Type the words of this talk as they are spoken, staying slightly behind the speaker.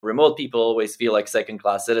remote people always feel like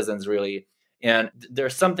second-class citizens, really. And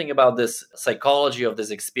there's something about this psychology of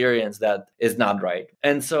this experience that is not right.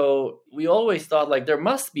 And so we always thought like there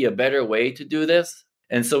must be a better way to do this.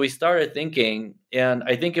 And so we started thinking, and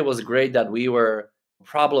I think it was great that we were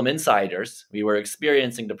problem insiders. We were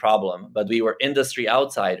experiencing the problem, but we were industry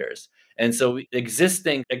outsiders. And so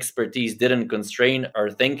existing expertise didn't constrain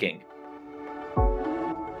our thinking.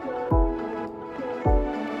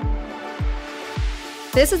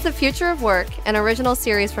 This is The Future of Work, an original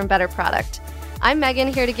series from Better Product. I'm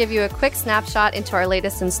Megan, here to give you a quick snapshot into our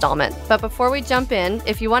latest installment. But before we jump in,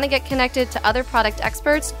 if you want to get connected to other product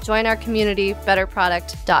experts, join our community,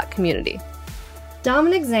 betterproduct.community.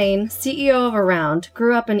 Dominik Zane, CEO of Around,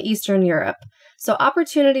 grew up in Eastern Europe. So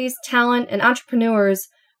opportunities, talent, and entrepreneurs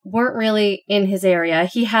weren't really in his area.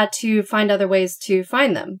 He had to find other ways to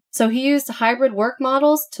find them. So he used hybrid work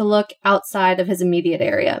models to look outside of his immediate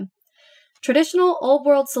area. Traditional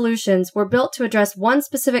old-world solutions were built to address one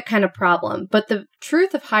specific kind of problem, but the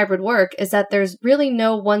truth of hybrid work is that there's really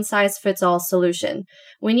no one-size-fits-all solution.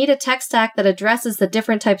 We need a tech stack that addresses the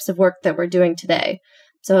different types of work that we're doing today.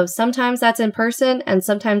 So sometimes that's in person, and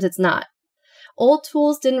sometimes it's not. Old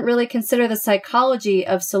tools didn't really consider the psychology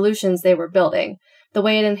of solutions they were building, the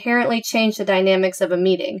way it inherently changed the dynamics of a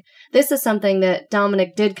meeting. This is something that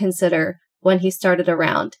Dominik did consider when he started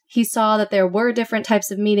Around. He saw that there were different types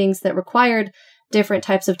of meetings that required different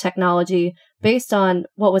types of technology based on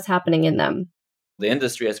what was happening in them. The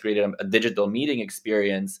industry has created a digital meeting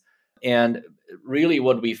experience. And really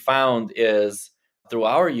what we found is through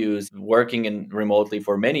our use, working remotely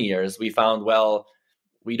for many years, we found, well,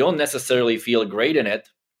 we don't necessarily feel great in it.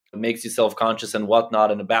 It makes you self-conscious and whatnot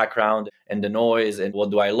in the background and the noise and what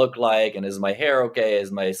do I look like? And is my hair okay?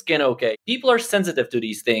 Is my skin okay? People are sensitive to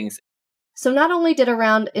these things. So not only did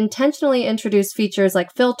Around intentionally introduce features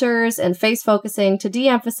like filters and face focusing to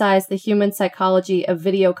de-emphasize the human psychology of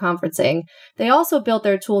video conferencing, they also built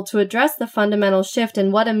their tool to address the fundamental shift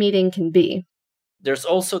in what a meeting can be. There's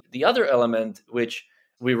also the other element, which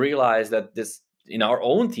we realize that this in our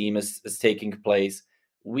own team is taking place.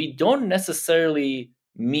 We don't necessarily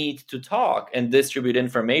meet to talk and distribute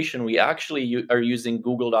information. We actually are using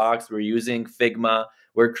Google Docs, we're using Figma,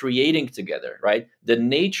 we're creating together, right? The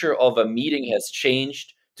nature of a meeting has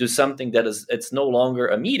changed to something that it's no longer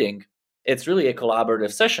a meeting. It's really a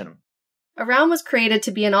collaborative session. Around was created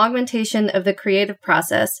to be an augmentation of the creative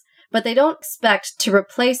process, but they don't expect to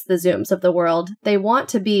replace the Zooms of the world. They want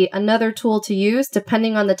to be another tool to use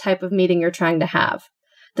depending on the type of meeting you're trying to have.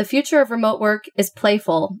 The future of remote work is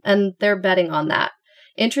playful, and they're betting on that.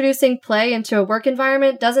 Introducing play into a work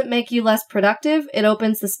environment doesn't make you less productive. It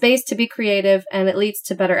opens the space to be creative, and it leads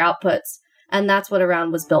to better outputs. And that's what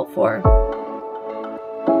Around was built for.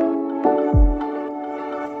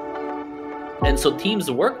 And so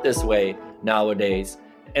teams work this way nowadays.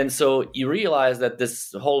 And so you realize that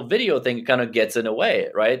this whole video thing kind of gets in the way,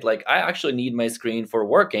 right? Like I actually need my screen for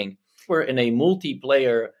working. We're in a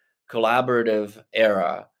multiplayer collaborative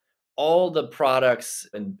era. All the products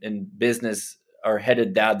in business are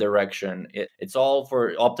headed that direction. It's all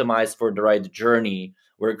optimized for the right journey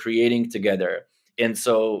we're creating together. And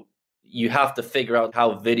so you have to figure out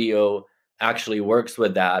how video actually works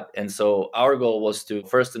with that. And so our goal was to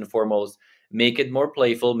first and foremost, make it more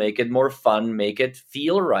playful, make it more fun, make it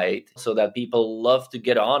feel right so that people love to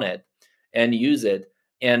get on it and use it.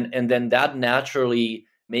 And then that naturally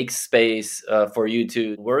makes space for you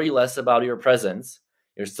to worry less about your presence.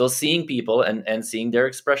 You're still seeing people and seeing their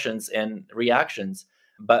expressions and reactions,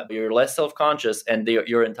 but you're less self-conscious and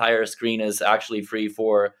your entire screen is actually free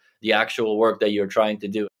for the actual work that you're trying to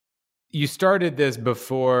do. You started this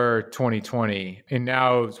before 2020, and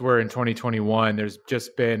now as we're in 2021, there's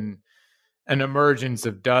just been an emergence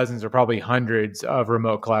of dozens or probably hundreds of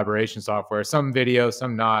remote collaboration software, some video,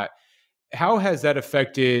 some not. How has that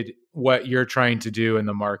affected what you're trying to do in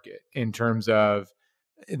the market in terms of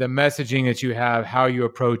the messaging that you have, how you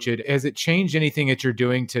approach it? Has it changed anything that you're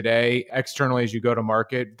doing today externally as you go to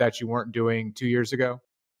market that you weren't doing 2 years ago?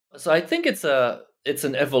 So I think it's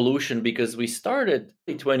an evolution because we started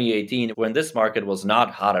in 2018 when this market was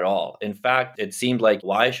not hot at all. In fact, it seemed like,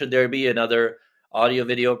 why should there be another audio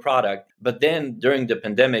video product? But then during the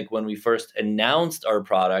pandemic, when we first announced our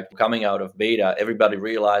product coming out of beta, everybody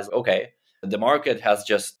realized, okay, the market has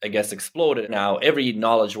just, I guess, exploded. Now, every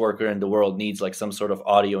knowledge worker in the world needs like some sort of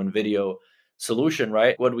audio and video solution,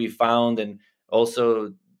 right? What we found, and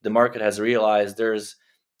also the market has realized there's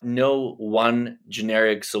no one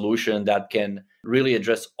generic solution that can really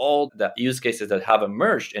address all the use cases that have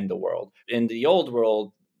emerged in the world. In the old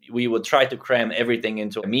world, we would try to cram everything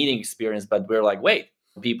into a meeting experience, but we're like, wait,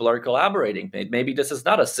 People are collaborating. Maybe this is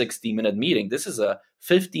not a 60-minute meeting. This is a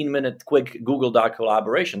 15-minute quick Google Doc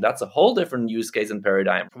collaboration. That's a whole different use case and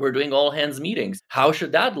paradigm. We're doing all hands meetings. How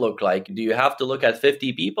should that look like? Do you have to look at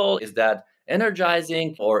 50 people? Is that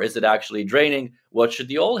energizing or is it actually draining? What should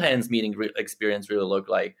the all hands meeting experience really look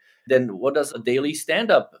like? Then what does a daily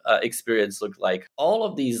stand-up experience look like? All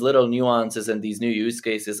of these little nuances and these new use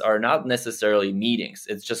cases are not necessarily meetings.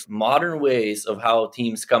 It's just modern ways of how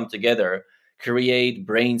teams come together, create,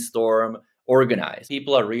 brainstorm, organize.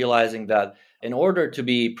 People are realizing that in order to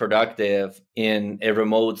be productive in a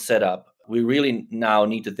remote setup, we really now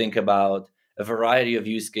need to think about a variety of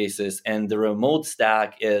use cases, and the remote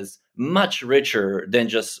stack is much richer than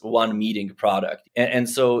just one meeting product. And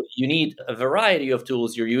so you need a variety of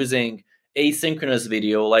tools. You're using asynchronous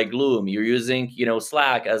video like Loom. You're using,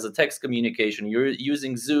 Slack as a text communication. You're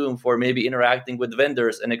using Zoom for maybe interacting with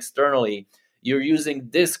vendors and externally. You're using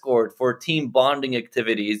Discord for team bonding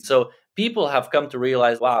activities. So people have come to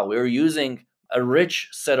realize, wow, we're using a rich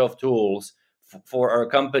set of tools for our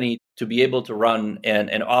company to be able to run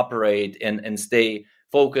and operate and stay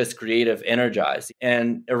focused, creative, energized.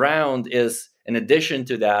 And Around is, in addition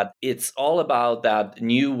to that, it's all about that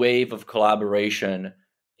new wave of collaboration,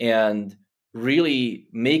 and really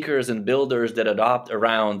makers and builders that adopt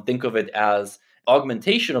Around think of it as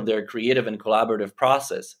augmentation of their creative and collaborative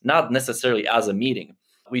process, not necessarily as a meeting.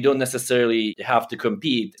 We don't necessarily have to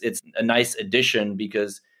compete. It's a nice addition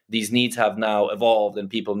because these needs have now evolved and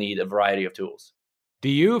people need a variety of tools. Do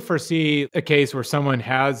you foresee a case where someone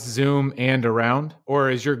has Zoom and Around, or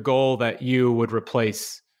is your goal that you would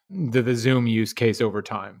replace the Zoom use case over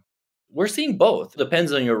time? We're seeing both.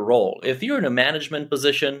 Depends on your role. If you're in a management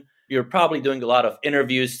position, you're probably doing a lot of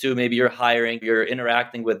interviews too. Maybe you're hiring, you're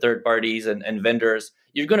interacting with third parties and vendors.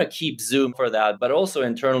 You're going to keep Zoom for that, but also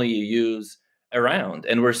internally you use Around.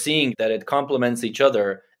 And we're seeing that it complements each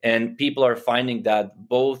other, and people are finding that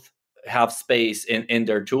both have space in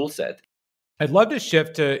their tool set. I'd love to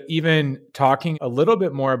shift to even talking a little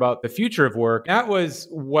bit more about the future of work. That was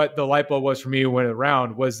what the light bulb was for me when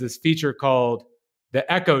Around was this feature called the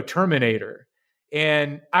Echo Terminator.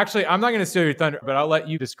 And actually, I'm not going to steal your thunder, but I'll let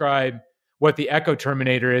you describe what the Echo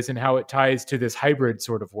Terminator is and how it ties to this hybrid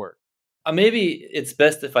sort of work. Maybe it's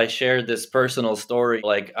best if I share this personal story.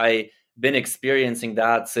 Like, I've been experiencing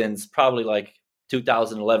that since probably like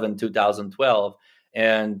 2011, 2012.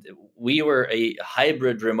 And we were a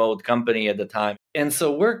hybrid remote company at the time. And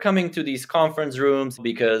so we're coming to these conference rooms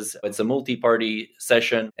because it's a multi-party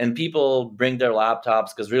session and people bring their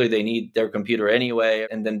laptops because really they need their computer anyway.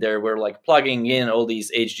 And then we're like plugging in all these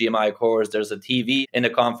HDMI cords. There's a TV in the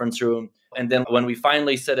conference room. And then when we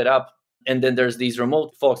finally set it up, and then there's these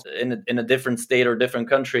remote folks in a different state or different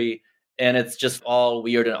country, and it's just all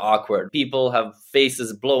weird and awkward. People have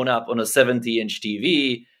faces blown up on a 70-inch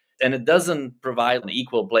TV, and it doesn't provide an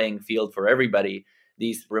equal playing field for everybody.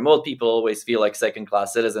 These remote people always feel like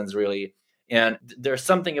second-class citizens, really. And there's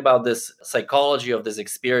something about this psychology of this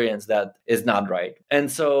experience that is not right.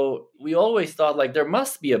 And so we always thought like there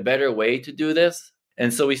must be a better way to do this.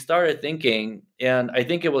 And so we started thinking, and I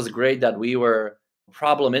think it was great that we were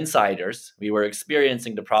problem insiders. We were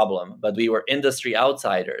experiencing the problem, but we were industry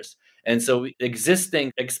outsiders. And so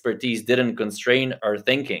existing expertise didn't constrain our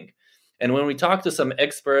thinking. And when we talked to some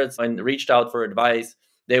experts and reached out for advice,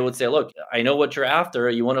 they would say, look, I know what you're after.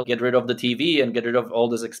 You want to get rid of the TV and get rid of all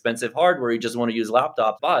this expensive hardware. You just want to use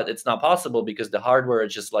laptops, but it's not possible because the hardware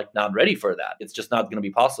is just like not ready for that. It's just not going to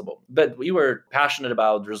be possible. But we were passionate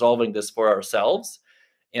about resolving this for ourselves.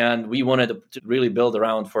 And we wanted to really build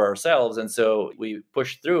Around for ourselves. And so we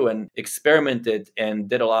pushed through and experimented and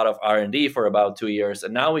did a lot of R&D for about 2 years.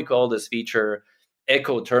 And now we call this feature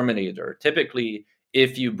Echo Terminator. Typically,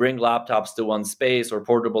 if you bring laptops to one space or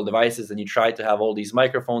portable devices and you try to have all these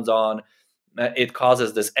microphones on, it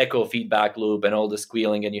causes this echo feedback loop and all the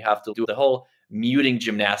squealing, and you have to do the whole muting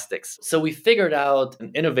gymnastics. So we figured out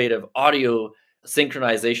an innovative audio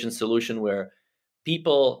synchronization solution where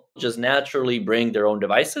people just naturally bring their own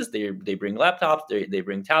devices. They bring laptops, they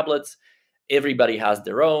bring tablets. Everybody has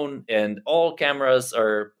their own, and all cameras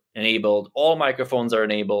are enabled, all microphones are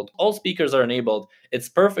enabled, all speakers are enabled. It's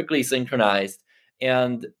perfectly synchronized.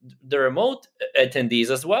 And the remote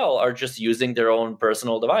attendees as well are just using their own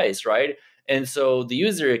personal device, right? And so the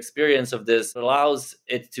user experience of this allows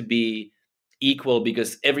it to be equal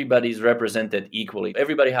because everybody's represented equally.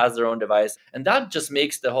 Everybody has their own device. And that just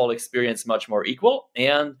makes the whole experience much more equal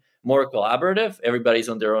and more collaborative. Everybody's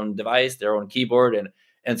on their own device, their own keyboard.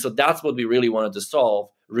 And so that's what we really wanted to solve.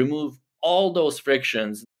 Remove all those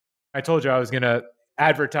frictions. I told you I was going to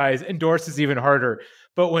endorse this even harder.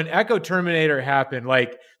 But when Echo Terminator happened,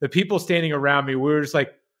 like the people standing around me, we were just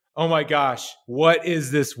like, oh my gosh, what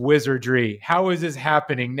is this wizardry? How is this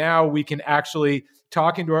happening? Now we can actually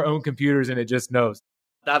talk into our own computers and it just knows.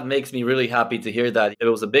 That makes me really happy to hear that. It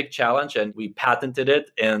was a big challenge and we patented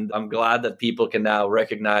it. And I'm glad that people can now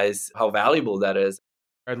recognize how valuable that is.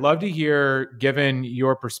 I'd love to hear, given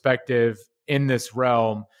your perspective in this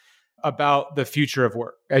realm, about the future of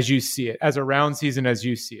work as you see it, as a round season as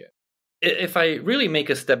you see it. If I really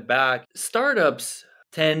make a step back, startups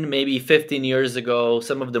 10, maybe 15 years ago,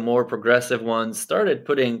 some of the more progressive ones started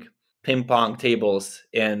putting ping pong tables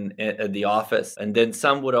in the office. And then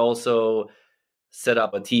some would also set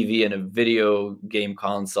up a TV and a video game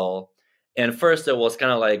console. And first it was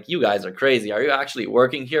kind of like, you guys are crazy. Are you actually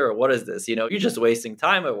working here or what is this? You're just wasting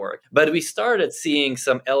time at work. But we started seeing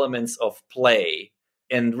some elements of play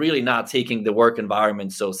and really not taking the work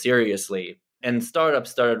environment so seriously. And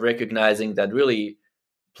startups started recognizing that really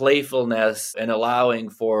playfulness and allowing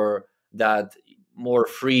for that more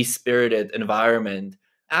free-spirited environment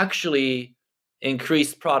actually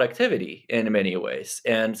increased productivity in many ways.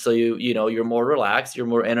 And so you're more relaxed, you're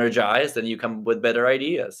more energized, and you come with better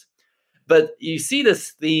ideas. But you see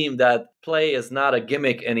this theme that play is not a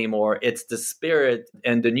gimmick anymore. It's the spirit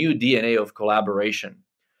and the new DNA of collaboration.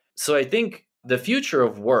 So I think the future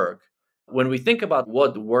of work, when we think about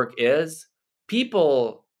what work is,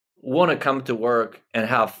 people want to come to work and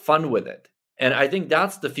have fun with it. And I think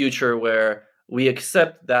that's the future where we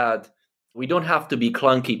accept that we don't have to be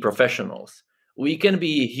clunky professionals. We can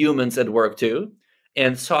be humans at work too.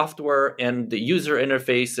 And software and the user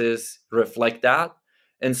interfaces reflect that.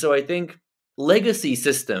 And so I think legacy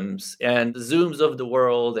systems and Zooms of the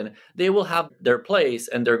world, and they will have their place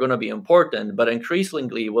and they're going to be important. But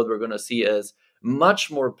increasingly, what we're going to see is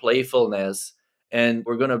much more playfulness. And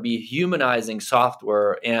we're going to be humanizing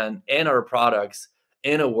software and our products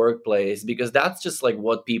in a workplace, because that's just like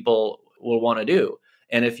what people will want to do.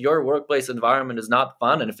 And if your workplace environment is not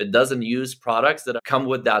fun, and if it doesn't use products that come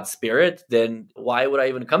with that spirit, then why would I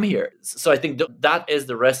even come here? So I think that is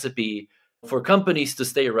the recipe for companies to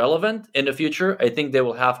stay relevant in the future. I think they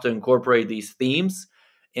will have to incorporate these themes.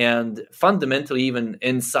 And fundamentally, even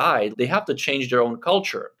inside, they have to change their own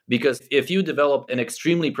culture. Because if you develop an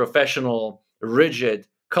extremely professional, rigid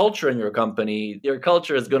culture in your company, your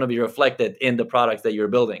culture is going to be reflected in the products that you're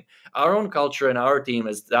building. Our own culture and our team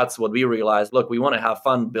that's what we realized. Look, we want to have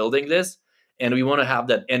fun building this, and we want to have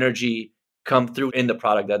that energy come through in the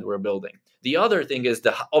product that we're building. The other thing is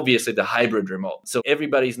obviously the hybrid remote. So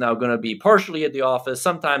everybody's now going to be partially at the office,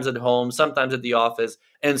 sometimes at home, sometimes at the office.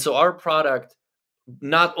 And so our product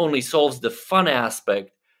not only solves the fun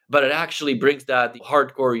aspect, but it actually brings that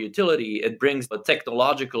hardcore utility. It brings a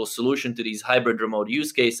technological solution to these hybrid remote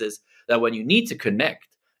use cases that when you need to connect,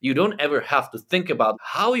 you don't ever have to think about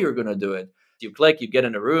how you're going to do it. You click, you get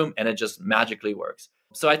in a room, and it just magically works.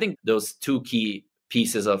 So I think those two key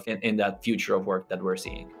pieces of in that future of work that we're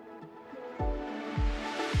seeing.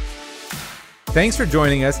 Thanks for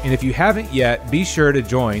joining us. And if you haven't yet, be sure to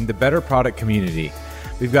join the Better Product community.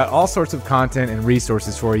 We've got all sorts of content and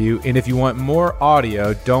resources for you. And if you want more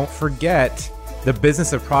audio, don't forget The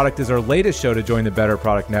Business of Product is our latest show to join the Better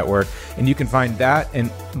Product Network. And you can find that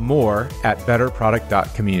and more at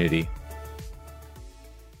betterproduct.community.